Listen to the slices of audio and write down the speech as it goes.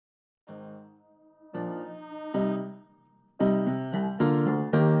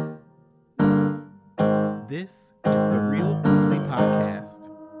This is the Real Boozy Podcast.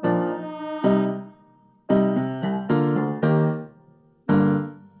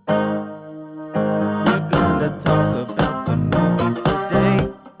 We're gonna talk about some movies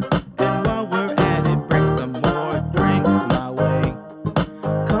today. And while we're at it, bring some more drinks my way.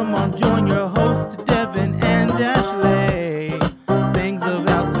 Come on, join your hosts, Devin and Ashley. Things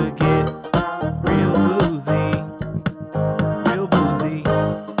about to get real boozy. Real boozy.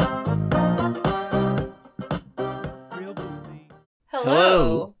 Real boozy.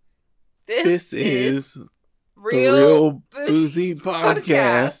 Hello. This is the Real Real Boozy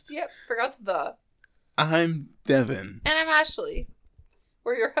Podcast. Yep, forgot the. I'm Devin And I'm Ashley.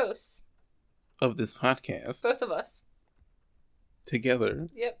 We're your hosts, of this podcast. both of us. Together.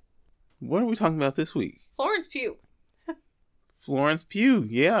 Yep. What are we talking about this week? Florence Pugh. Florence Pugh.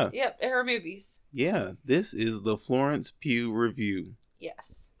 Yeah. Yep, and her movies. Yeah. This is the Florence Pugh review.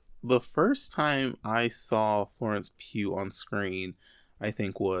 Yes. The first time I saw Florence Pugh on screen, I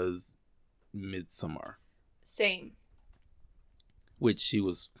think, was Midsommar, Same. which she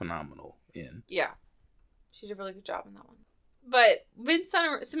was phenomenal in. Yeah. She did a really good job in that one. But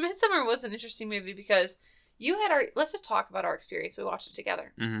Midsummer was an interesting movie because you had already, let's just talk about our experience. We watched it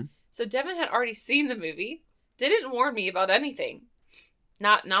together. Mm-hmm. So Devin had already seen the movie. Didn't warn me about anything.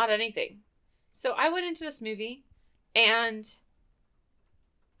 Not anything. So I went into this movie and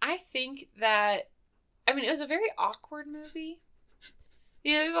I think that, I mean, it was a very awkward movie.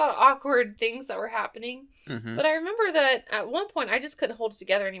 Yeah, there's a lot of awkward things that were happening. Mm-hmm. But I remember that at one point I just couldn't hold it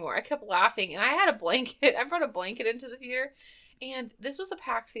together anymore. I kept laughing and I had a blanket. I brought a blanket into the theater and this was a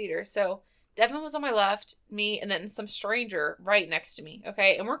packed theater. So Devin was on my left, me, and then some stranger right next to me.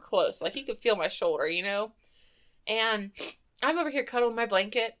 Okay. And we're close. Like he could feel my shoulder, you know? And I'm over here cuddling my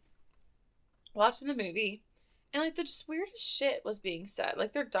blanket, watching the movie. And like the just weirdest shit was being said.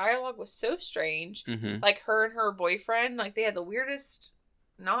 Like their dialogue was so strange. Mm-hmm. Like her and her boyfriend, like they had the weirdest,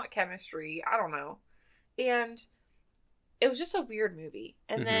 not chemistry. I don't know. And it was just a weird movie.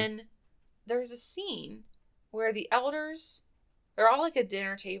 And then there's a scene where the elders, they're all like a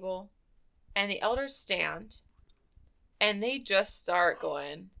dinner table and the elders stand and they just start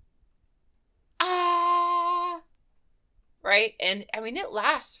going, ah, right? And I mean, it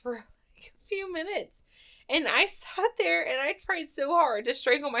lasts for like a few minutes. And I sat there and I tried so hard to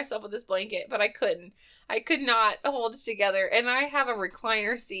strangle myself with this blanket, but I couldn't. I could not hold it together. And I have a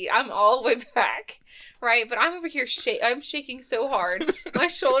recliner seat. I'm all the way back, right? But I'm over here I'm shaking so hard. My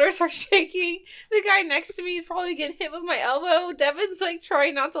shoulders are shaking. The guy next to me is probably getting hit with my elbow. Devin's like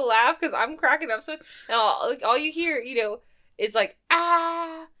trying not to laugh because I'm cracking up. So and all you hear, you know, is like,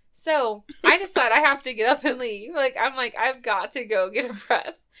 ah. So I decide I have to get up and leave. I've got to go get a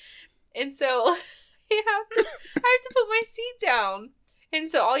breath. And so I have to put my seat down. And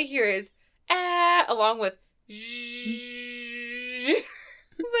so all you hear is, ah, along with, as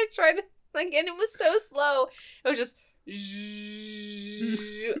I tried to, like, and it was so slow. It was just, and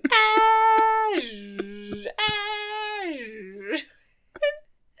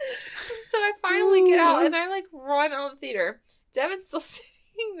so I finally get out and I like run out of the theater. Devin's still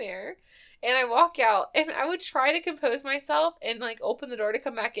sitting there. And I walk out and I would try to compose myself and like open the door to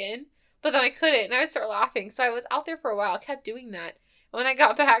come back in. But then I couldn't and I would start laughing. So I was out there for a while. I kept doing that. When I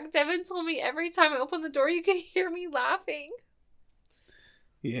got back, Devin told me every time I opened the door, you could hear me laughing.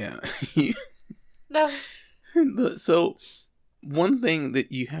 Yeah. No. So, one thing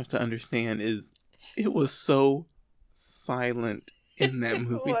that you have to understand is it was so silent in that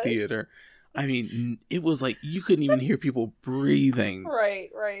movie theater. I mean, it was like you couldn't even hear people breathing. Right.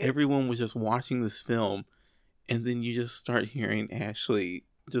 Everyone was just watching this film, and then you just start hearing Ashley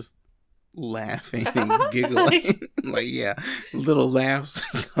just laughing and giggling. Like, yeah, little laughs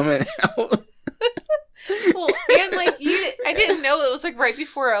coming out. Well, and like I didn't know it was like right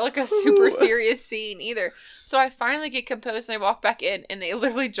before like a super serious scene either. So I finally get composed and I walk back in and they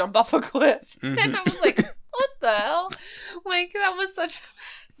literally jump off a cliff. Mm-hmm. And I was like, what the hell? Like, that was such a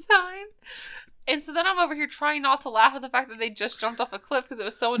bad time. And so then I'm over here trying not to laugh at the fact that they just jumped off a cliff because it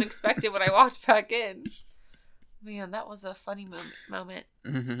was so unexpected when I walked back in. Man, that was a funny moment.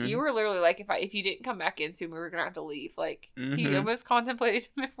 Mm-hmm. You were literally like, if you didn't come back in soon, we were gonna have to leave. Like, he almost contemplated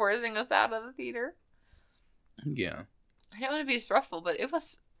forcing us out of the theater. Yeah. I don't want to be disrespectful, but it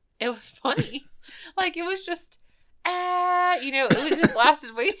was funny. Like, it was just, you know, it just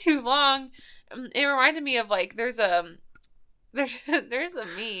lasted way too long. It reminded me of like there's a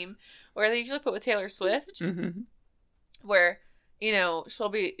meme where they usually put with Taylor Swift, where, you know,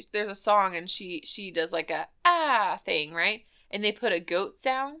 there's a song and she does like a thing, right? And they put a goat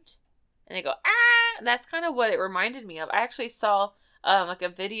sound and they go, ah, and that's kind of what it reminded me of. I actually saw like a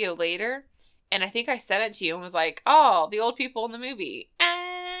video later And I think I sent it to you and was like, oh, the old people in the movie.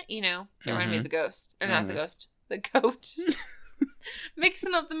 You know, it reminded me of the ghost. Or not the ghost. The goat.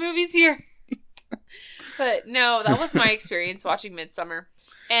 Mixing up the movies here. But no, that was my experience watching Midsummer.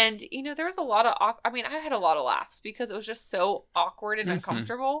 And, you know, there was a lot of... I had a lot of laughs because it was just so awkward and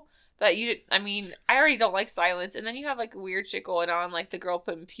uncomfortable that I already don't like silence. And then you have, like, a weird shit going on, like the girl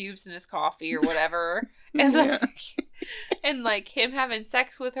putting pubes in his coffee or whatever. And, like, him having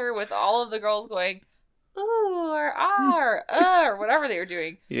sex with her with all of the girls going, ooh, or ah, or whatever they were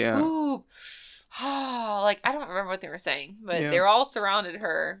doing. Yeah. Ooh. Like, I don't remember what they were saying, but they were all surrounded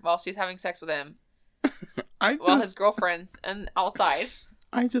her while she's having sex with him. While his girlfriend's and outside.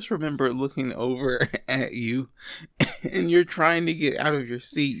 I just remember looking over at you, and you're trying to get out of your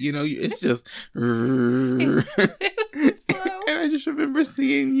seat. You know, it's just... It was so slow. And I just remember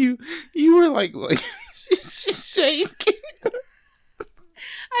seeing you. You were like shaking.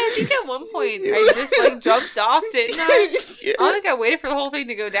 I think at one point I just like jumped off, didn't I? Yes. I don't think I waited for the whole thing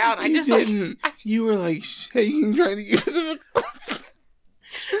to go down. You were like shaking, trying to get some...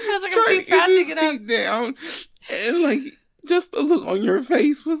 I was like, I'm too fast to get up. Down, and like just the look on your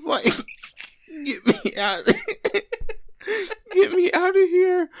face was like, get me out, get me out of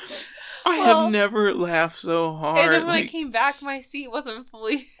here. I have never laughed so hard. And then when I came back, my seat wasn't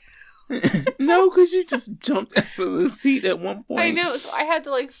fully. No, because you just jumped out of the seat at one point. I know, so I had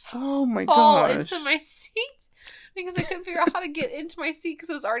to like fall into my seat because I couldn't figure out how to get into my seat because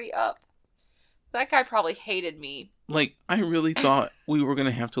it was already up. That guy probably hated me. Like, I really thought we were going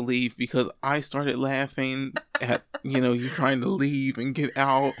to have to leave because I started laughing at, you trying to leave and get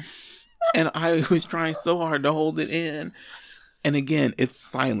out. And I was trying so hard to hold it in. And again, it's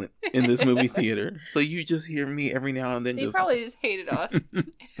silent in this movie theater. So you just hear me every now and then. They probably just hated us.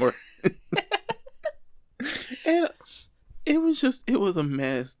 And it was a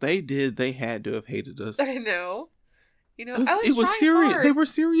mess. They had to have hated us. I know. It was serious. They were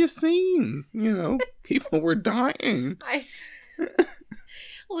serious scenes. People were dying.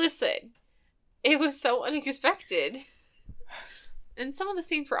 Listen, it was so unexpected, and some of the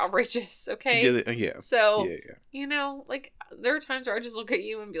scenes were outrageous. Okay, yeah. So like there are times where I just look at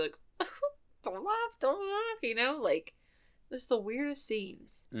you and be like, "Don't laugh," Like this is the weirdest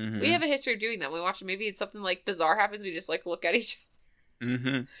scenes. Mm-hmm. We have a history of doing that. When we watch a movie and something like bizarre happens, we just like look at each other.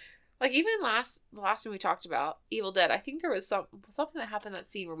 Mm-hmm. Like, even the last one we talked about, Evil Dead, I think there was something that happened in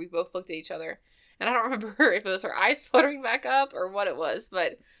that scene where we both looked at each other. And I don't remember if it was her eyes fluttering back up or what it was,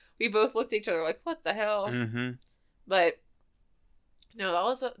 but we both looked at each other like, what the hell? Mm-hmm. But, no,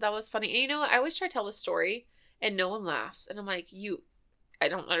 that was funny. And you know what? I always try to tell this story, and no one laughs. And I'm like, I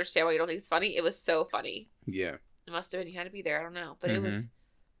don't understand why you don't think it's funny. It was so funny. Yeah. It must have been. You had to be there. I don't know. But it was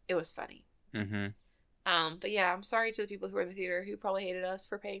funny. Mm-hmm. But yeah, I'm sorry to the people who were in the theater who probably hated us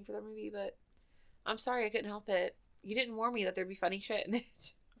for paying for the movie, but I'm sorry I couldn't help it. You didn't warn me that there'd be funny shit in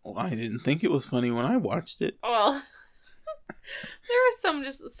it. Well, I didn't think it was funny when I watched it. Well, there were some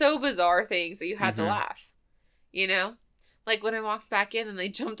just so bizarre things that you had to laugh. Like when I walked back in and they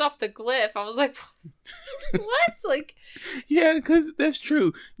jumped off the cliff, I was like, what? Like, yeah, because that's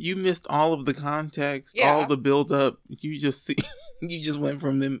true. You missed all of the context, all the build up. You just went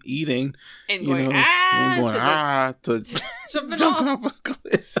from them eating and going, to jumping off a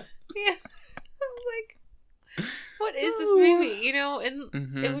cliff. Yeah. I was like, what is this movie?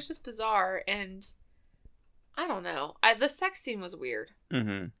 And it was just bizarre. And I don't know. The sex scene was weird.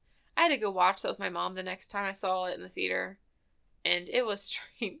 Mm-hmm. I had to go watch that with my mom the next time I saw it in the theater. And it was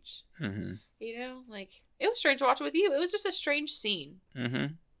strange. Mm-hmm. Like, it was strange to watch it with you. It was just a strange scene.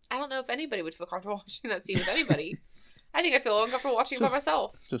 Mm-hmm. I don't know if anybody would feel comfortable watching that scene with anybody. I think I feel uncomfortable watching it by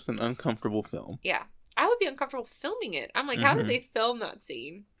myself. Just an uncomfortable film. Yeah. I would be uncomfortable filming it. I'm like, how did they film that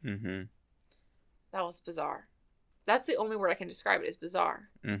scene? Mm-hmm. That was bizarre. That's the only word I can describe it, is bizarre.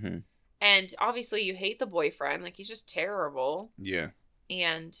 Mm-hmm. And obviously you hate the boyfriend. Like, he's just terrible. Yeah.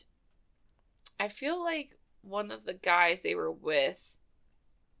 And I feel like one of the guys they were with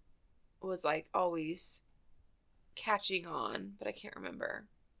was like always catching on, but I can't remember.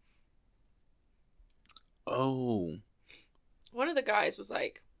 Oh. One of the guys was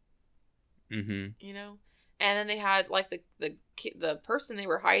like, and then they had like the person they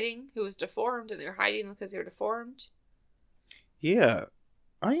were hiding who was deformed, and they were hiding because they were deformed. Yeah.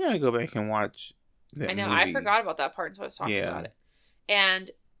 I gotta go back and watch that I know, movie. I forgot about that part until I was talking about it.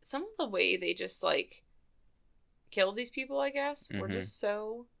 And some of the way they just like killed these people, I guess, were just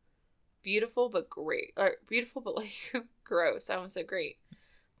so beautiful but great. Or beautiful but like gross. That was so great.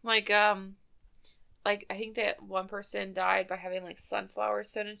 Like I think that one person died by having like sunflowers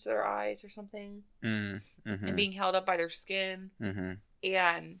sewn into their eyes or something. And being held up by their skin.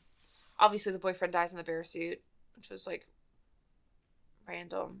 And obviously the boyfriend dies in the bear suit, which was like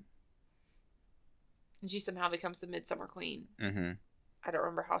random. And she somehow becomes the Midsummer Queen. Mm-hmm. I don't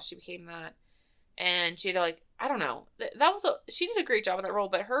remember how she became that. And she had to, like, I don't know. She did a great job in that role,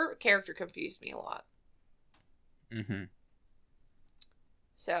 but her character confused me a lot. Mm-hmm.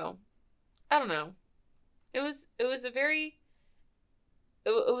 So, I don't know. It was a very,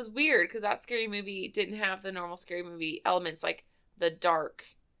 it was weird because that scary movie didn't have the normal scary movie elements like the dark,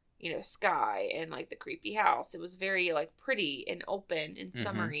 sky and like the creepy house. It was very like pretty and open and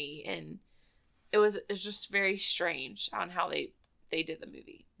summery, and it was just very strange on how they did the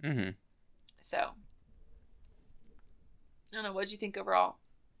movie. Mm-hmm. So, I don't know. What did you think overall?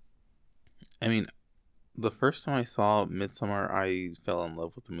 I mean, the first time I saw Midsommar, I fell in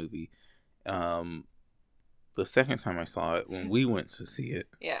love with the movie. The second time I saw it, when we went to see it,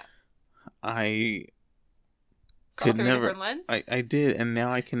 Yeah, I saw could through never. a different lens. I did, and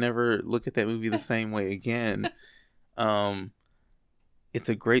now I can never look at that movie the same way again. It's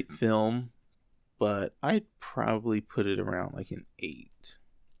a great film, but I'd probably put it around like an 8.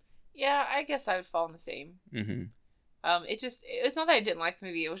 Yeah, I guess I would fall in the same. Mm-hmm. It's not that I didn't like the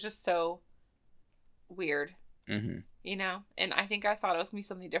movie. It was just so weird, Mm-hmm. And I think I thought it was going to be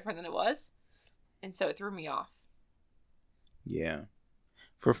something different than it was. And so it threw me off. Yeah.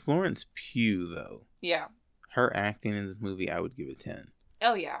 For Florence Pugh, though. Yeah. Her acting in this movie, I would give it 10.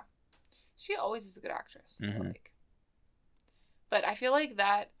 Oh, yeah. She always is a good actress, I feel like. But I feel like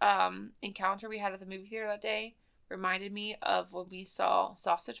that encounter we had at the movie theater that day reminded me of when we saw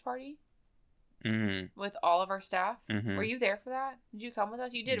Sausage Party with all of our staff. Mm-hmm. Were you there for that? Did you come with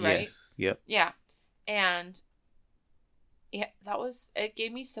us? You did, right? Yes. Yep. Yeah. And yeah, it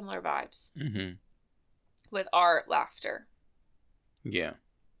gave me similar vibes with our laughter. Yeah.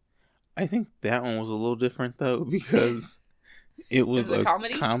 I think that one was a little different, though, because it was a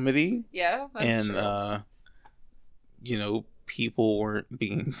comedy. Yeah, that's true. And, people weren't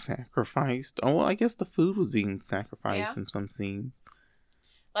being sacrificed. Oh, well, I guess the food was being sacrificed in some scenes.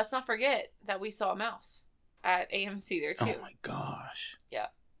 Let's not forget that we saw a mouse at AMC there, too. Oh, my gosh. Yeah.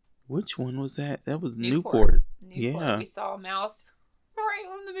 Which one was that? That was Newport. Newport. Yeah. We saw a mouse right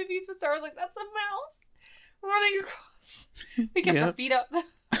when the movie was started. I was like, that's a mouse running across. We kept our feet up.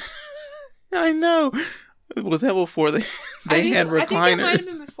 I know. Was that before they had recliners? I think it might have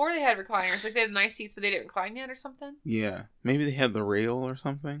been before they had recliners. Like, they had nice seats, but they didn't recline yet or something. Yeah. Maybe they had the rail or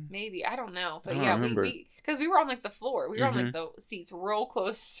something. Maybe. I don't know. But I don't remember. Because we were on, like, the floor. We were on, like, the seats real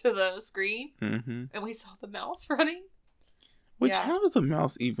close to the screen. Mm-hmm. And we saw the mouse running. Which, how does a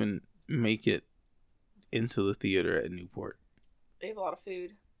mouse even make it into the theater at Newport? They have a lot of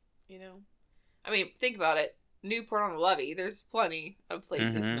food, I mean, think about it. Newport on the Levee, there's plenty of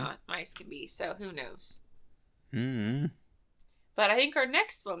places mice can be, so who knows? Mm-hmm. But I think our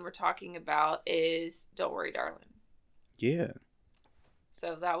next one we're talking about is Don't Worry, Darling. Yeah.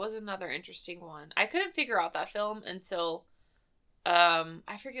 So that was another interesting one. I couldn't figure out that film until,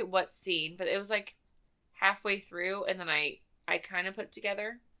 I forget what scene, but it was like halfway through, and then I kind of put it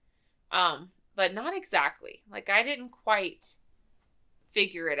together. But not exactly. Like, I didn't quite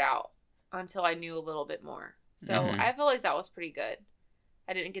figure it out until I knew a little bit more. So I feel like that was pretty good.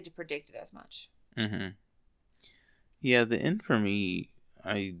 I didn't get to predict it as much. Mm-hmm. Yeah, the end for me,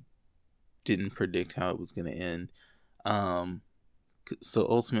 I didn't predict how it was going to end. So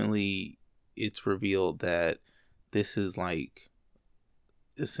ultimately, it's revealed that this is like,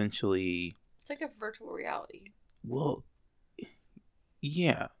 essentially... It's like a virtual reality. Well,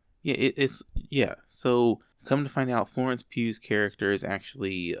 yeah. Yeah. So, come to find out, Florence Pugh's character is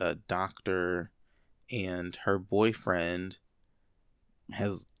actually a doctor, and her boyfriend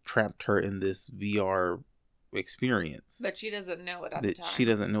has trapped her in this VR experience. But she doesn't know it at the time. She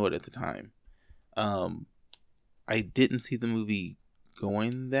doesn't know it at the time. I didn't see the movie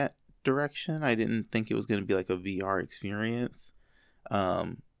going that direction. I didn't think it was going to be like a VR experience.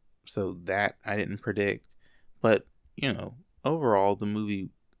 So that I didn't predict. But, overall, the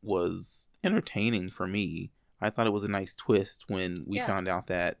movie was entertaining for me. I thought it was a nice twist when we found out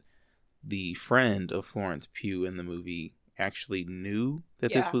that the friend of Florence Pugh in the movie actually knew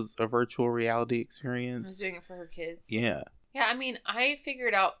that this was a virtual reality experience. I was doing it for her kids. Yeah. Yeah, I mean, I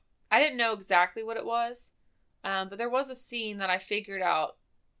figured out, I didn't know exactly what it was, but there was a scene that I figured out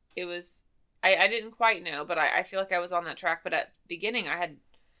it was, I didn't quite know, but I feel like I was on that track. But at the beginning,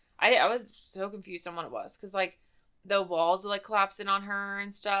 I was so confused on what it was, because, like, the walls were, like, collapsing on her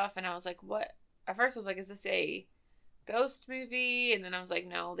and stuff, and I was like, what? At first, I was like, is this a ghost movie? And then I was like,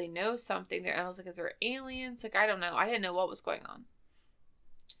 no, they know something there. And I was like, is there aliens? Like, I don't know. I didn't know what was going on.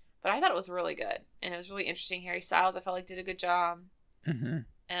 But I thought it was really good. And it was really interesting. Harry Styles, I felt like, did a good job. Mm-hmm.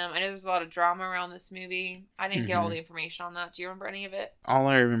 I know there's a lot of drama around this movie. I didn't get all the information on that. Do you remember any of it? All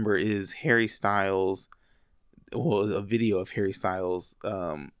I remember is Harry Styles, well, a video of Harry Styles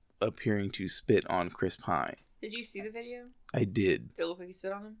appearing to spit on Chris Pine. Did you see the video? I did. Did it look like he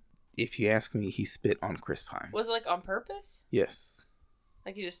spit on him? If you ask me, he spit on Chris Pine. Was it like on purpose? Yes.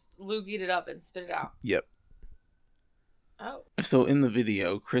 Like he just loogied it up and spit it out? Yep. Oh. So in the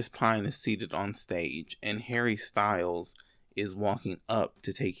video, Chris Pine is seated on stage and Harry Styles is walking up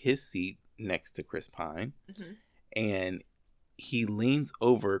to take his seat next to Chris Pine. Mm-hmm. And he leans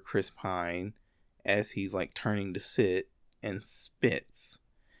over Chris Pine as he's like turning to sit and spits.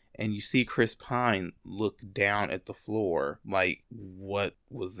 And you see Chris Pine look down at the floor like, what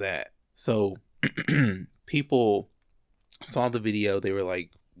was that? So people saw the video. They were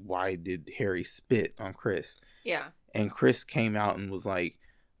like, why did Harry spit on Chris? Yeah. And Chris came out and was like,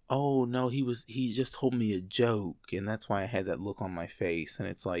 oh no, he just told me a joke. And that's why I had that look on my face. And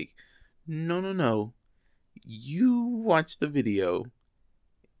it's like, no. You watched the video.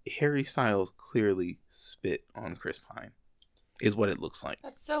 Harry Styles clearly spit on Chris Pine. Is what it looks like.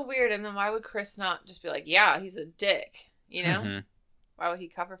 That's so weird. And then why would Chris not just be like, yeah, he's a dick, you know? Mm-hmm. Why would he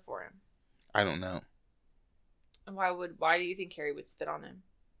cover for him? I don't know. And why do you think Harry would spit on him?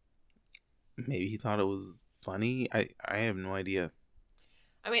 Maybe he thought it was funny. I have no idea.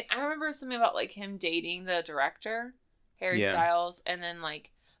 I mean, I remember something about like him dating the director, Harry Styles, and then like,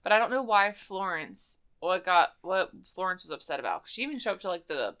 but I don't know why Florence, what Florence was upset about. 'Cause she even showed up to like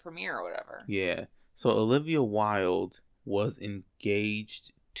the premiere or whatever. Yeah. So Olivia Wilde was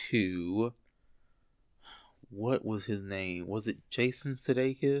engaged to, what was his name? Was it Jason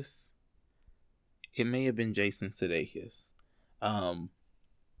Sudeikis? It may have been Jason Sudeikis.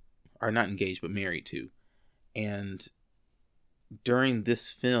 Or not engaged, but married to. And during this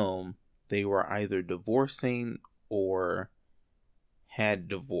film, they were either divorcing or had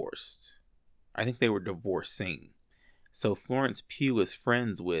divorced. I think they were divorcing. So Florence Pugh is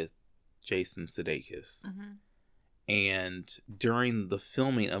friends with Jason Sudeikis. Mm-hmm. And during the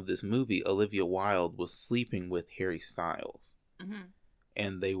filming of this movie, Olivia Wilde was sleeping with Harry Styles. Mm-hmm.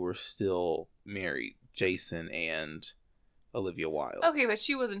 And they were still married, Jason and Olivia Wilde. Okay, but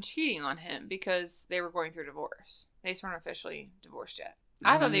she wasn't cheating on him because they were going through divorce. They just weren't officially divorced yet.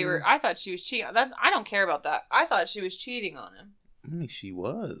 I thought she was cheating. I don't care about that. I thought she was cheating on him. I mean, she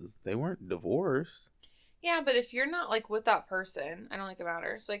was. They weren't divorced. Yeah, but if you're not like with that person, I don't think it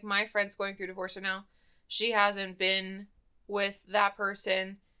matters. Like my friend's going through divorce right now. She hasn't been with that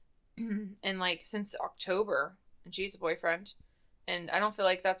person and like since October, and she's a boyfriend. And I don't feel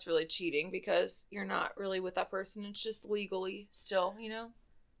like that's really cheating because you're not really with that person. It's just legally still, you know?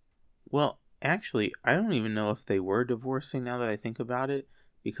 Well, actually, I don't even know if they were divorcing now that I think about it,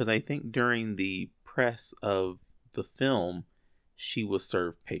 because I think during the press of the film, she was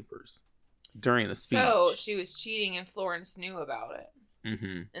served papers during a speech. So she was cheating and Florence knew about it.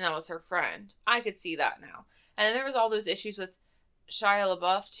 Mm-hmm. And that was her friend. I could see that now. And then there was all those issues with Shia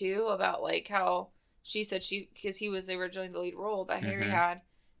LaBeouf too, about like how she said because he was originally the lead role that Harry had,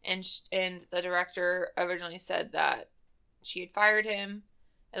 and the director originally said that she had fired him,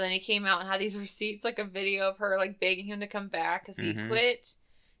 and then he came out and had these receipts, like a video of her like begging him to come back because he quit,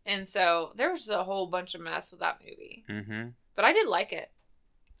 and so there was just a whole bunch of mess with that movie. Mm-hmm. But I did like it.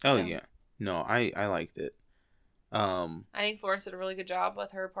 Oh yeah, no, I liked it. I think Florence did a really good job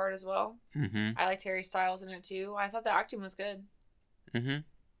with her part as well. Mm-hmm. I liked Harry Styles in it too. I thought the acting was good. Mm-hmm.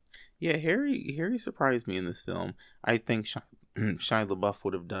 Yeah, Harry surprised me in this film. I think Shia LaBeouf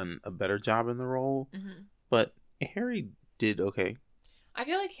would have done a better job in the role, but Harry did okay. I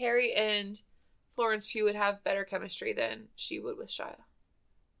feel like Harry and Florence Pugh would have better chemistry than she would with Shia.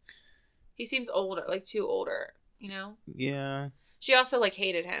 He seems older, like too older, you know? Yeah. She also like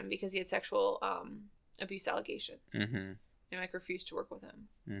hated him because he had sexual abuse allegations, and like refused to work with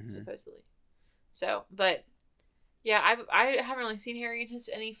him, supposedly. So, but. Yeah, I haven't really seen Harry in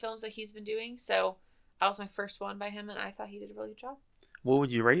any films that he's been doing, so that was my first one by him, and I thought he did a really good job. What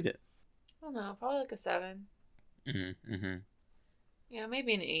would you rate it? I don't know, probably like a 7. Yeah,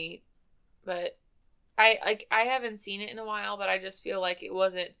 maybe an 8, but I haven't seen it in a while, but I just feel like it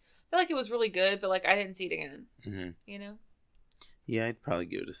wasn't. I feel like it was really good, but like I didn't see it again. You know? Yeah, I'd probably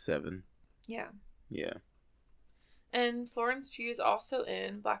give it a 7. Yeah. Yeah. And Florence Pugh is also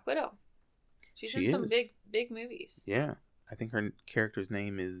in Black Widow. She's in some big movies. Yeah. I think her character's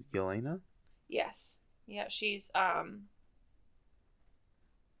name is Yelena. Yes. Yeah, she's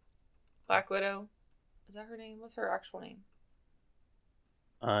Black Widow. Is that her name? What's her actual name?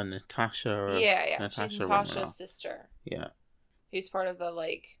 Natasha. Yeah. She's Natasha's sister. Yeah. Who's part of the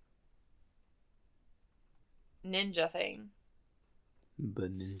like ninja thing. The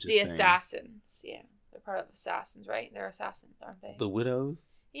ninja The thing. assassins. Yeah. They're part of assassins, right? They're assassins, aren't they? The widows?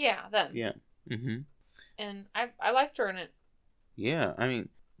 Yeah, them. Yeah. Mm-hmm. And I liked her in it. Yeah, I mean,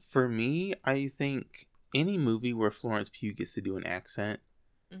 for me, I think any movie where Florence Pugh gets to do an accent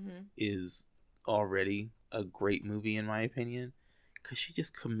is already a great movie, in my opinion, because she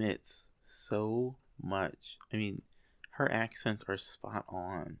just commits so much. I mean, her accents are spot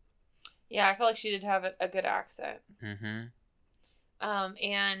on. Yeah, I feel like she did have a good accent. Mm-hmm.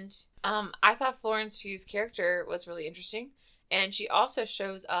 I thought Florence Pugh's character was really interesting. And she also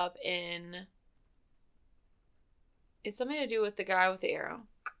shows up in... It's something to do with the guy with the arrow.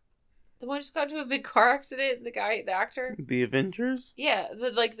 The one who just got into a big car accident, the actor. The Avengers? Yeah,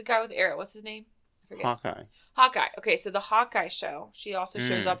 the guy with the arrow. What's his name? I forget. Hawkeye. Okay, so the Hawkeye show. She also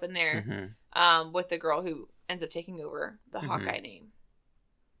shows up in there with the girl who ends up taking over the Hawkeye name.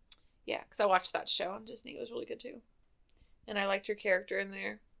 Yeah, because I watched that show on Disney. It was really good too. And I liked her character in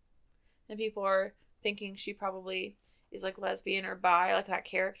there. And people are thinking she probably is like lesbian or bi, like that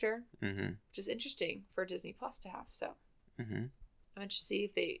character. Which is interesting for Disney Plus to have. So I'm interested to see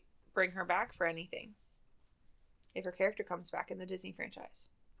if they bring her back for anything. If her character comes back in the Disney franchise.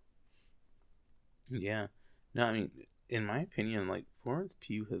 Yeah. No, I mean, in my opinion, like, Florence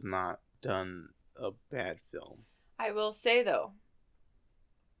Pugh has not done a bad film. I will say, though,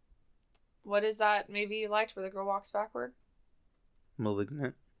 what is that movie you liked where the girl walks backward?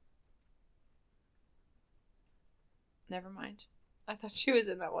 Malignant. Never mind. I thought she was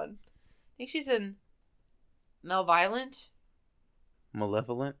in that one. I think she's in Malevolent.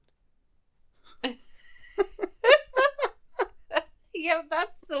 Malevolent? Yep,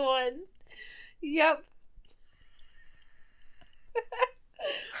 that's the one. Yep.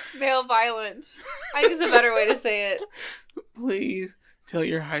 Male violent. I think it's a better way to say it. Please tell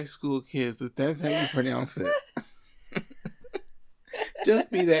your high school kids that that's how you pronounce it.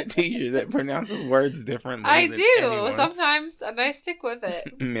 Just be that teacher that pronounces words differently. I than do anyone. sometimes, and I stick with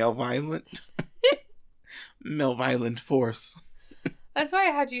it. Male violent. Male violent force. That's why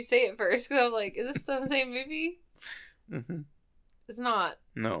I had you say it first, because I was like, "Is this the same movie?" Mm-hmm. It's not.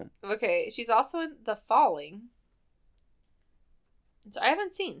 No. Okay, she's also in The Falling. So I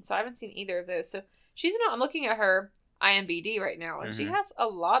haven't seen either of those. So she's not. I'm looking at her IMDb right now, and she has a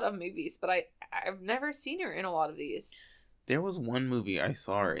lot of movies, but I've never seen her in a lot of these. There was one movie I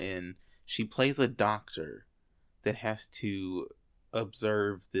saw her in. She plays a doctor that has to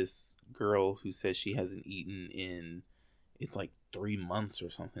observe this girl who says she hasn't eaten in, it's like 3 months or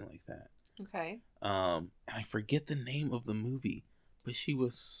something like that. Okay. And I forget the name of the movie, but she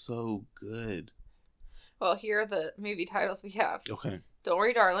was so good. Well, here are the movie titles we have. Okay. Don't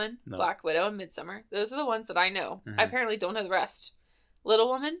Worry, Darling, No. Black Widow, and Midsummer. Those are the ones that I know. I apparently don't know the rest. Little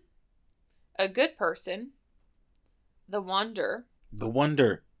Woman, A Good Person, The Wonder. The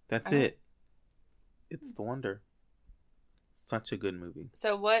Wonder. That's it. It's The Wonder. Such a good movie.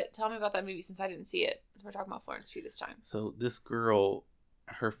 So tell me about that movie since I didn't see it. We're talking about Florence Pugh this time. So this girl,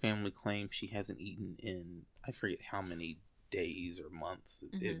 her family claims she hasn't eaten in, I forget how many days or months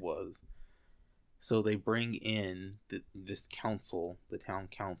it was. So they bring in this council, the town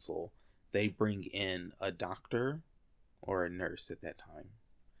council. They bring in a doctor or a nurse at that time,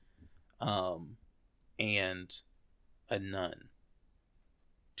 and a nun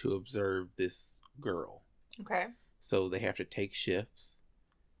to observe this girl. Okay. So they have to take shifts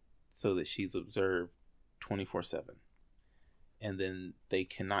so that she's observed 24/7. And then they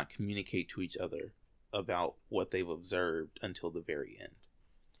cannot communicate to each other about what they've observed until the very end.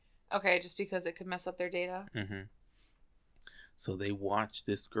 Okay, just because it could mess up their data. So they watch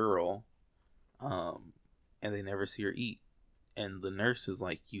this girl, and they never see her eat. And the nurse is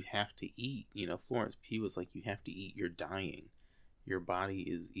like, you have to eat. You know, Florence Pugh is like, you have to eat. You're dying. Your body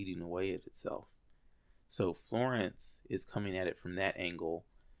is eating away at itself. So Florence is coming at it from that angle,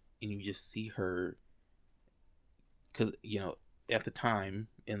 and you just see her, because, you know, at the time,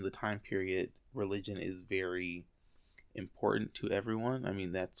 in the time period, religion is very important to everyone. I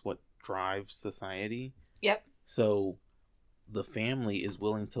mean, that's what drives society. Yep. So the family is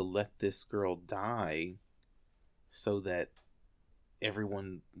willing to let this girl die so that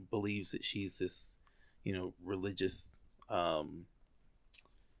everyone believes that she's this, you know, religious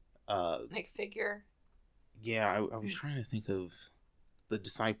like figure. Yeah, I was trying to think of the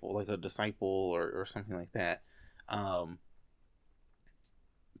disciple, like a disciple or something like that.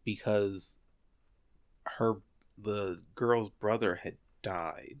 Because the girl's brother had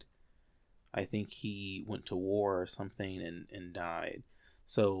died. I think he went to war or something and died.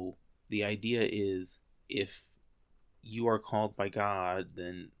 So the idea is, if you are called by God,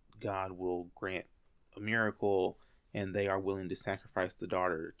 then God will grant a miracle and they are willing to sacrifice the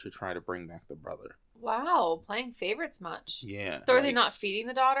daughter to try to bring back the brother. Wow, playing favorites much. Yeah. So are they not feeding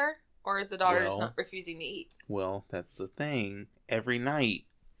the daughter? Or is the daughter just Well- not refusing to eat? Well, that's the thing. Every night,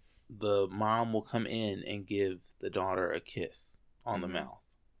 the mom will come in and give the daughter a kiss on the Mhm. mouth.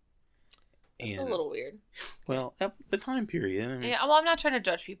 It's a little weird. Well, at the time period. I mean, Yeah, well, I'm not trying to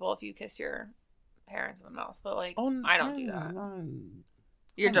judge people if you kiss your parents in the mouth, but like, I don't do that.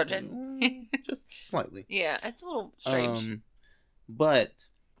 You're judging. Just slightly. Yeah, it's a little strange. But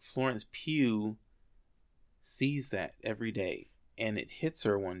Florence Pugh sees that every day, and it hits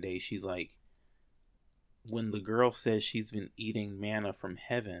her one day. She's like, when the girl says she's been eating manna from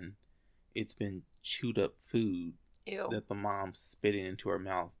heaven, it's been chewed up food Ew. that the mom's spitting into her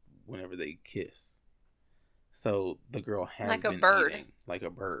mouth whenever they kiss. So the girl has Like a been bird. eating like a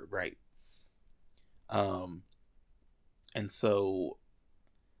bird, right? And so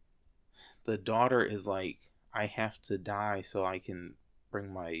the daughter is like, I have to die so I can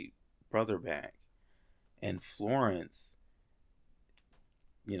bring my brother back. And Florence,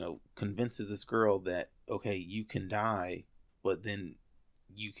 convinces this girl that, okay, you can die, but then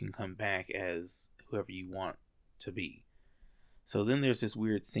you can come back as whoever you want to be. So then there's this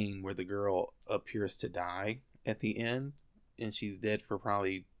weird scene where the girl appears to die at the end, and she's dead for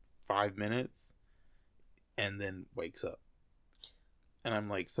probably 5 minutes, and then wakes up. And I'm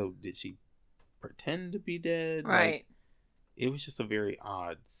like, so did she pretend to be dead? Right. Like, it was just a very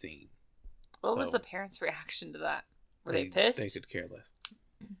odd scene. What was the parents' reaction to that? Were they They pissed? could care less.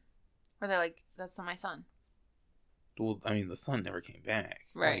 Were they like, that's not my son? Well, I mean, the son never came back.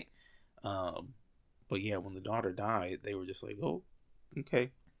 Right. But yeah, when the daughter died, they were just like, oh,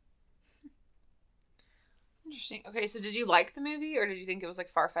 okay. Interesting. Okay, so did you like the movie, or did you think it was like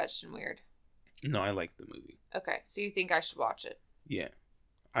far-fetched and weird? No, I liked the movie. Okay, so you think I should watch it? Yeah.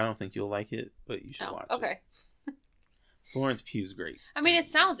 I don't think you'll like it, but you should watch it. Okay. Florence Pugh's great. I mean, it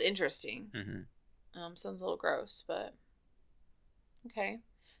sounds interesting. Mm-hmm. Sounds a little gross, but okay.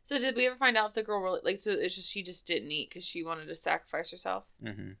 So did we ever find out if the girl really so it's just she just didn't eat because she wanted to sacrifice herself?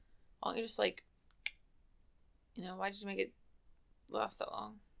 Mm-hmm. Why don't you just why did you make it last that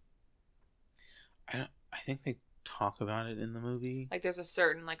long? I think they talk about it in the movie. Like there's a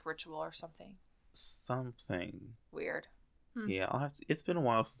certain ritual or something. Something. Weird. Yeah, I'll have to. It's been a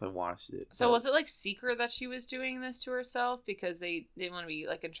while since I watched it. So was it secret that she was doing this to herself because they didn't want to be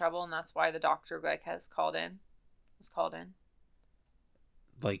in trouble, and that's why the doctor was called in?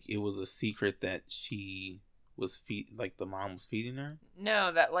 Like it was a secret that she was the mom was feeding her? No,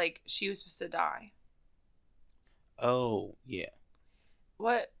 that she was supposed to die. Oh, yeah.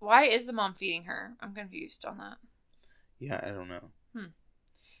 What? Why is the mom feeding her? I'm confused on that. Yeah, I don't know.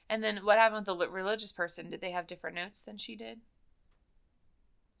 And then what happened with the religious person? Did they have different notes than she did?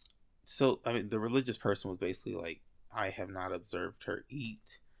 So, I mean, the religious person was basically like, I have not observed her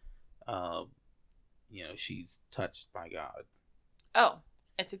eat. She's touched by God. Oh,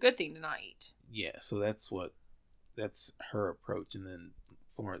 it's a good thing to not eat. Yeah, so that's her approach. And then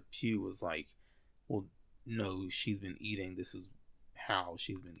Florence Pugh was like, well, no, she's been eating. This is how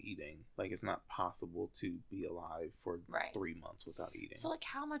she's been eating. It's not possible to be alive for 3 months without eating. So,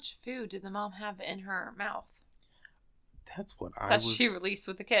 how much food did the mom have in her mouth? That's what she released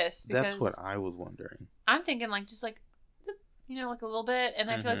with the kiss. That's what I was wondering. I'm thinking just a little bit,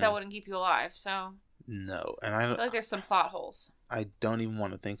 and I feel like that wouldn't keep you alive. So no, and I feel there's some plot holes. I don't even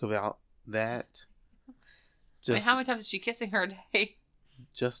want to think about that. How many times is she kissing her a day?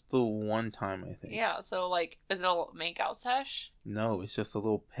 Just the one time, I think. Yeah, so is it a make out sesh? No, it's just a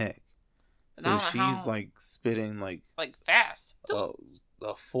little peck. So she's spitting fast.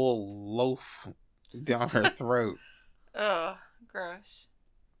 A full loaf down her throat. Ugh, gross.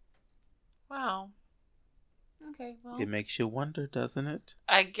 Wow. Okay, well. It makes you wonder, doesn't it?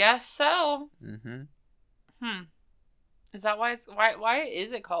 I guess so. Mm-hmm. Is that why why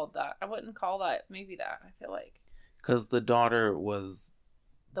is it called that? I wouldn't call that maybe that. I feel like. Because the daughter was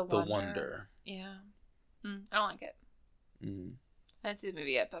the wonder. Yeah. I don't like it. I didn't see the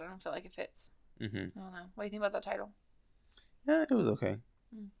movie yet, but I don't feel like it fits. I don't know. What do you think about that title? Yeah, it was okay.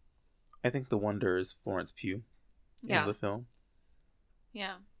 I think the wonder is Florence Pugh in the film.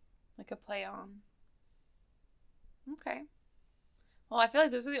 Yeah. A play on. Okay. Well, I feel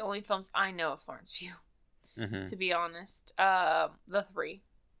like those are the only films I know of Florence Pugh. To be honest. The 3.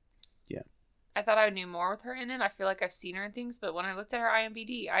 Yeah. I thought I knew more with her in it. I feel like I've seen her in things, but when I looked at her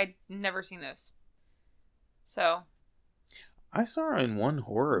IMDb, I'd never seen those. So. I saw her in one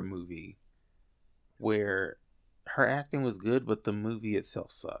horror movie where her acting was good, but the movie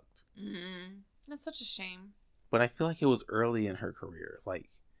itself sucked. That's such a shame. But I feel like it was early in her career.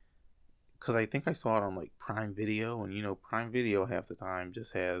 because I think I saw it on like Prime Video, and Prime Video half the time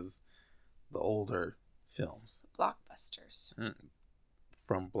just has the older films. Blockbusters.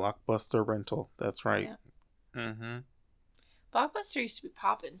 From Blockbuster Rental. That's right. Yeah. Mm-hmm. Blockbuster used to be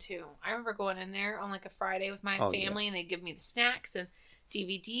popping too. I remember going in there on like a Friday with my family, and they'd give me the snacks and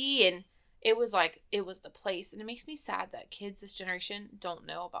DVD, and it was the place. And it makes me sad that kids this generation don't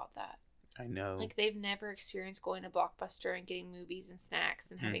know about that. I know. Like, they've never experienced going to Blockbuster and getting movies and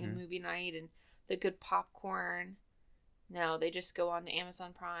snacks and having a movie night and the good popcorn. No, they just go on to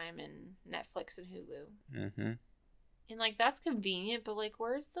Amazon Prime and Netflix and Hulu. Mm-hmm. And, like, that's convenient, but, like,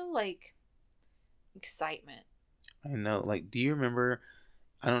 where's the, like, excitement? I know. Like, do you remember,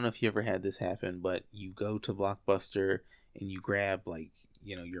 I don't know if you ever had this happen, but you go to Blockbuster and you grab, like,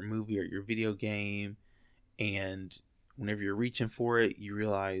 your movie or your video game, and whenever you're reaching for it, you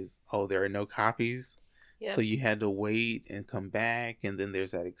realize, oh, there are no copies. Yep. So you had to wait and come back, and then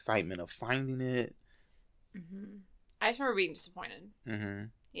there's that excitement of finding it. Mm-hmm. I just remember being disappointed. Mm-hmm.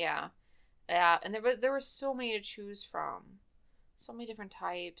 Yeah. And there were so many to choose from. So many different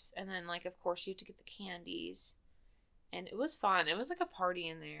types. And then, like, of course, you had to get the candies. And it was fun. It was like a party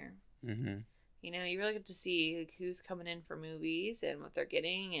in there. Mm-hmm. You really get to see, like, who's coming in for movies and what they're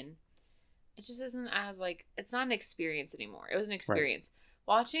getting, and it just isn't as, like, it's not an experience anymore. It was an experience.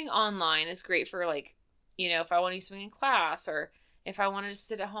 Right. Watching online is great for, like, if I want to do something in class, or if I want to just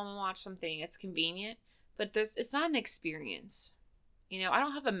sit at home and watch something, it's convenient, but it's not an experience. I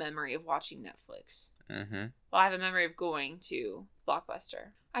don't have a memory of watching Netflix. Mm-hmm. Well, I have a memory of going to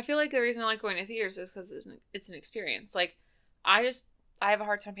Blockbuster. I feel like the reason I like going to theaters is because it's an experience. Like, I have a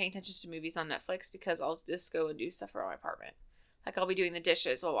hard time paying attention to movies on Netflix because I'll just go and do stuff around my apartment. Like, I'll be doing the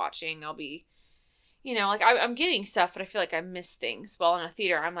dishes while watching. I'll be, like, I'm getting stuff, but I feel like I miss things. While in a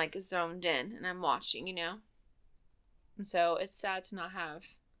theater, I'm, like, zoned in and I'm watching, And so it's sad to not have,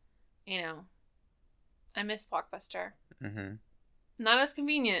 I miss Blockbuster. Mm-hmm. Not as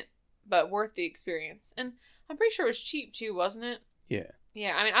convenient, but worth the experience. And I'm pretty sure it was cheap, too, wasn't it? Yeah.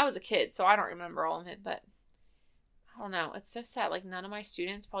 Yeah, I mean, I was a kid, so I don't remember all of it, but I don't know. It's so sad. Like, none of my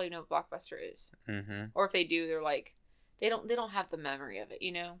students probably know what Blockbuster is. Mm-hmm. Or if they do, they're like, they don't have the memory of it,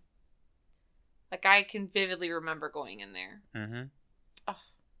 Like, I can vividly remember going in there. Mm-hmm. Oh,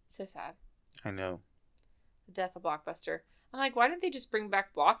 so sad. I know. The death of Blockbuster. I'm like, why didn't they just bring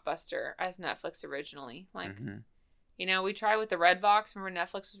back Blockbuster as Netflix originally? Like, we tried with the Redbox. Remember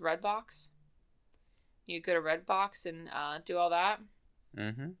Netflix was Redbox? You go to Redbox and do all that.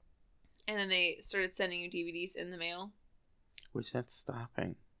 Mm-hmm. And then they started sending you DVDs in the mail. Which that's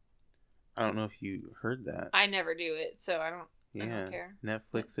stopping. I don't know if you heard that. I never do it, so I don't care.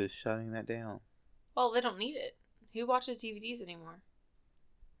 Netflix is shutting that down. Well, they don't need it. Who watches DVDs anymore?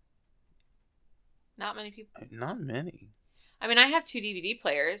 Not many people. Not many. I mean, I have 2 DVD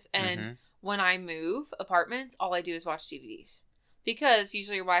players, and when I move apartments, all I do is watch DVDs. Because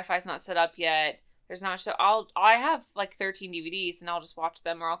usually your Wi-Fi's not set up yet. There's not much, so I have like 13 DVDs, and I'll just watch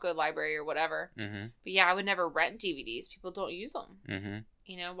them, or I'll go to the library or whatever. Mm-hmm. But yeah, I would never rent DVDs. People don't use them.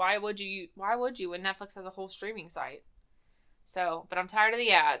 Mm-hmm. Why would you when Netflix has a whole streaming site? So, but I'm tired of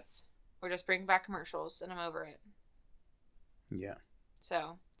the ads. We're just bringing back commercials, and I'm over it. Yeah.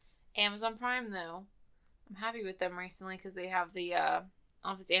 So, Amazon Prime, though, I'm happy with them recently because they have the, I don't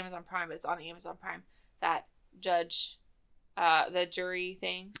know if it's Amazon Prime, but it's on Amazon Prime, that the jury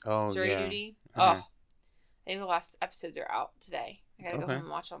thing. Oh, jury yeah. duty. Oh, I think the last episodes are out today. I gotta go home and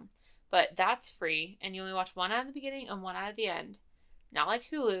watch them. But that's free, and you only watch one ad at the beginning and one ad at the end. Not like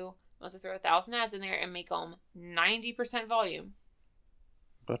Hulu, unless they throw 1,000 ads in there and make them 90% volume.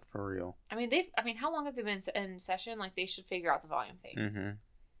 But for real. I mean, how long have they been in session? Like, they should figure out the volume thing. Mm-hmm.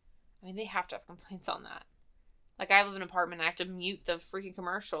 I mean, they have to have complaints on that. Like, I live in an apartment, and I have to mute the freaking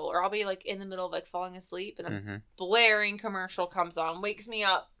commercial, or I'll be, like, in the middle of, like, falling asleep, and a blaring commercial comes on, wakes me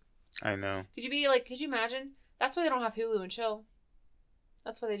up. I know. Could you imagine? That's why they don't have Hulu and chill.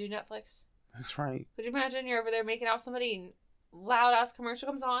 That's why they do Netflix. That's right. Could you imagine you're over there making out with somebody, and loud-ass commercial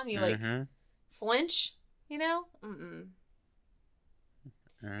comes on, you, like, flinch, Mm-mm.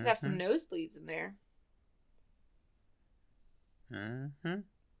 Could have some nosebleeds in there.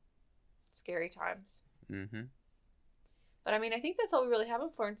 Scary times. But I mean, I think that's all we really have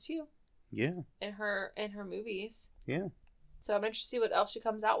on Florence Pugh. Yeah. In her movies. Yeah. So I'm interested to see what else she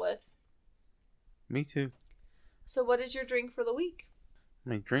comes out with. Me too. So what is your drink for the week?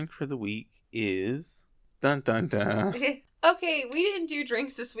 My drink for the week is dun dun dun. Okay, we didn't do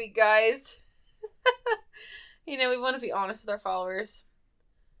drinks this week, guys. We want to be honest with our followers.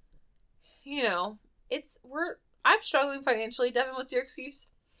 I'm struggling financially. Devin, what's your excuse?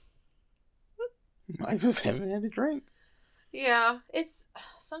 I just haven't had a drink. Yeah, it's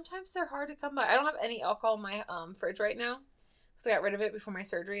sometimes they're hard to come by. I don't have any alcohol in my fridge right now because I got rid of it before my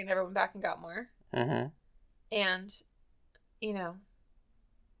surgery and never went back and got more. Mm-hmm. And you know,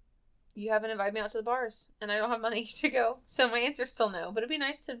 you haven't invited me out to the bars, and I don't have money to go, so my answer's still no. But it'd be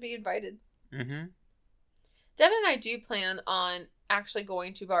nice to be invited. Mm-hmm. Devin and I do plan on actually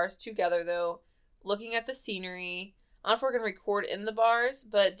going to bars together, though. Looking at the scenery. I don't know if we're gonna record in the bars,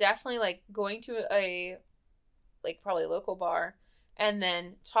 but definitely like going to a probably a local bar, and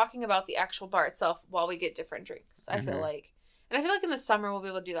then talking about the actual bar itself while we get different drinks. I feel like, and I feel like in the summer we'll be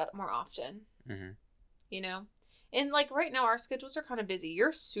able to do that more often. Mm-hmm. You know, and like right now our schedules are kind of busy.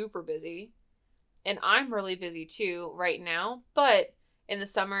 You're super busy, and I'm really busy too right now. But in the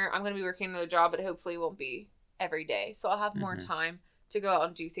summer I'm gonna be working another job, but hopefully it won't be every day, so I'll have more time to go out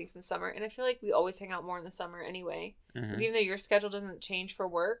and do things in the summer. And I feel like we always hang out more in the summer anyway, because even though your schedule doesn't change for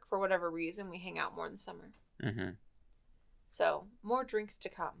work for whatever reason, we hang out more in the summer. Mm-hmm. So, more drinks to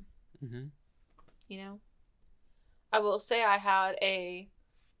come. Mm-hmm. You know? I will say I had a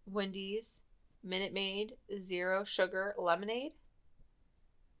Wendy's Minute Maid 0 sugar lemonade.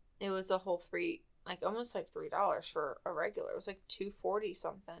 It was a whole almost like $3 for a regular. It was like $2.40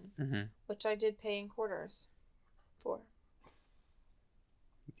 something, which I did pay in quarters for.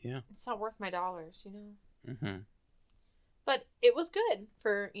 Yeah. It's not worth my dollars, you know? Mm-hmm. But it was good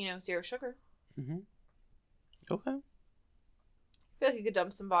for, 0 sugar. Mm-hmm. Okay. I feel like you could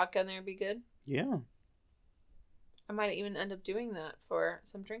dump some vodka in there and be good. Yeah. I might even end up doing that for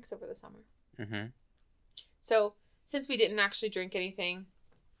some drinks over the summer. Mm-hmm. So, since we didn't actually drink anything,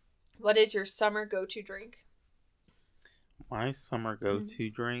 what is your summer go-to drink? My summer go-to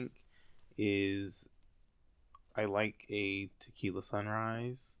drink is, I like a tequila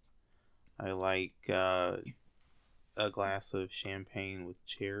sunrise. I like a glass of champagne with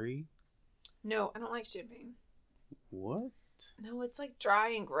cherry. No, I don't like champagne. What? No, it's like dry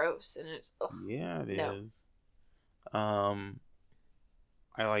and gross, and it's Yeah, it is. I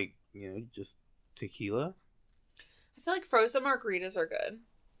like, just tequila. I feel like frozen margaritas are good.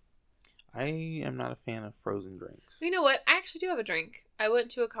 I am not a fan of frozen drinks. You know what? I actually do have a drink. I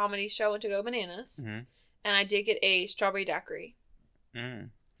went to a comedy show, went to Go Bananas, and I did get a strawberry daiquiri.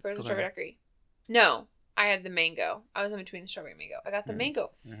 Frozen strawberry daiquiri. No, I had the mango. I was in between the strawberry and mango. I got the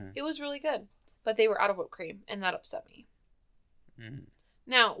mango. It was really good, but they were out of whipped cream, and that upset me.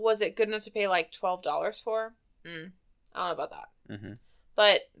 Now, was it good enough to pay like $12 for? I don't know about that.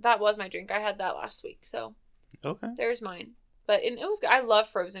 But that was my drink. I had that last week, so okay, there's mine. But it was good. I love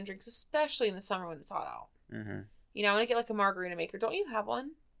frozen drinks, especially in the summer when it's hot out. I want to get like a margarita maker. Don't you have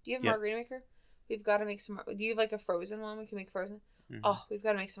one? Do you have a margarita maker? We've got to make some. Do you have like a frozen one? We can make frozen. Oh, we've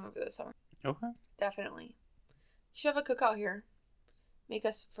got to make some over the summer. Okay. Definitely. You should have a cookout here. Make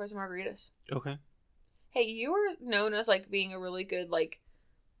us frozen margaritas. Okay. Hey, you were known as like being a really good like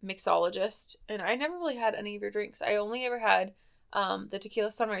mixologist, and I never really had any of your drinks. I only ever had the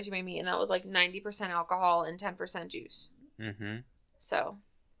tequila sunrise you made me, and that was like 90% alcohol and 10% juice. So,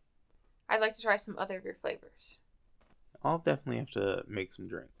 I'd like to try some other of your flavors. I'll definitely have to make some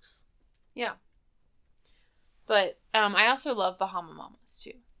drinks. Yeah. But I also love Bahama Mamas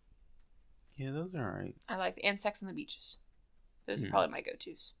too. Yeah, those are alright. I like and Sex on the Beaches. Those are probably my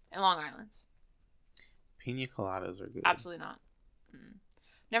go-tos. And Long Island's. Pina coladas are good. Absolutely not.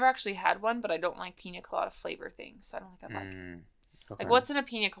 Never actually had one, but I don't like pina colada flavor things, so I don't think I'd like it. Okay. Like, what's in a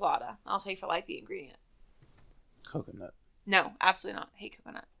pina colada? I'll tell you if I like the ingredient. Coconut. No, absolutely not. I hate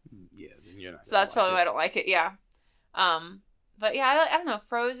coconut. Yeah, then you're not. So that's probably why I don't like it. Yeah. But yeah, I don't know.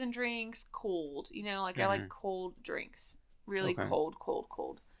 Frozen drinks, cold. I like cold drinks. Really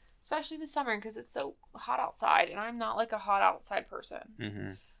cold. Especially in the summer because it's so hot outside, and I'm not like a hot outside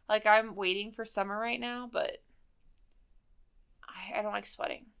person. Like, I'm waiting for summer right now, but I don't like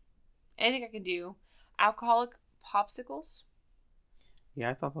sweating. Anything I can do. Alcoholic popsicles. Yeah,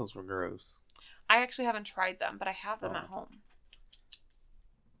 I thought those were gross. I actually haven't tried them, but I have them at home.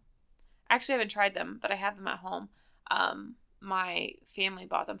 I actually haven't tried them, but I have them at home. My family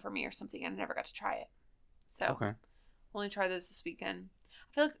bought them for me or something, and I never got to try it. So, I'll only try those this weekend.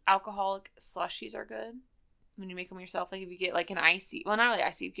 I feel like alcoholic slushies are good when you make them yourself. Like, if you get, like, an icy... Well, not really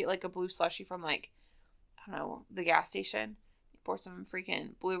icy. You get, like, a blue slushie from, like, I don't know, the gas station. You pour some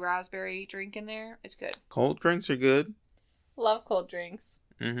freaking blue raspberry drink in there. It's good. Cold drinks are good. Love cold drinks.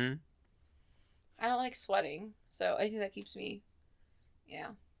 I don't like sweating, so anything that keeps me,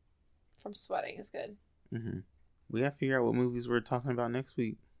 from sweating is good. We gotta figure out what movies we're talking about next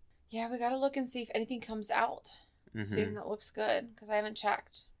week. Yeah, we gotta look and see if anything comes out soon that looks good, because I haven't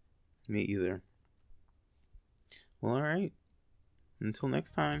checked. Me either. Well, alright. Until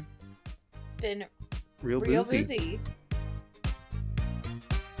next time. It's been Real boozy. boozy.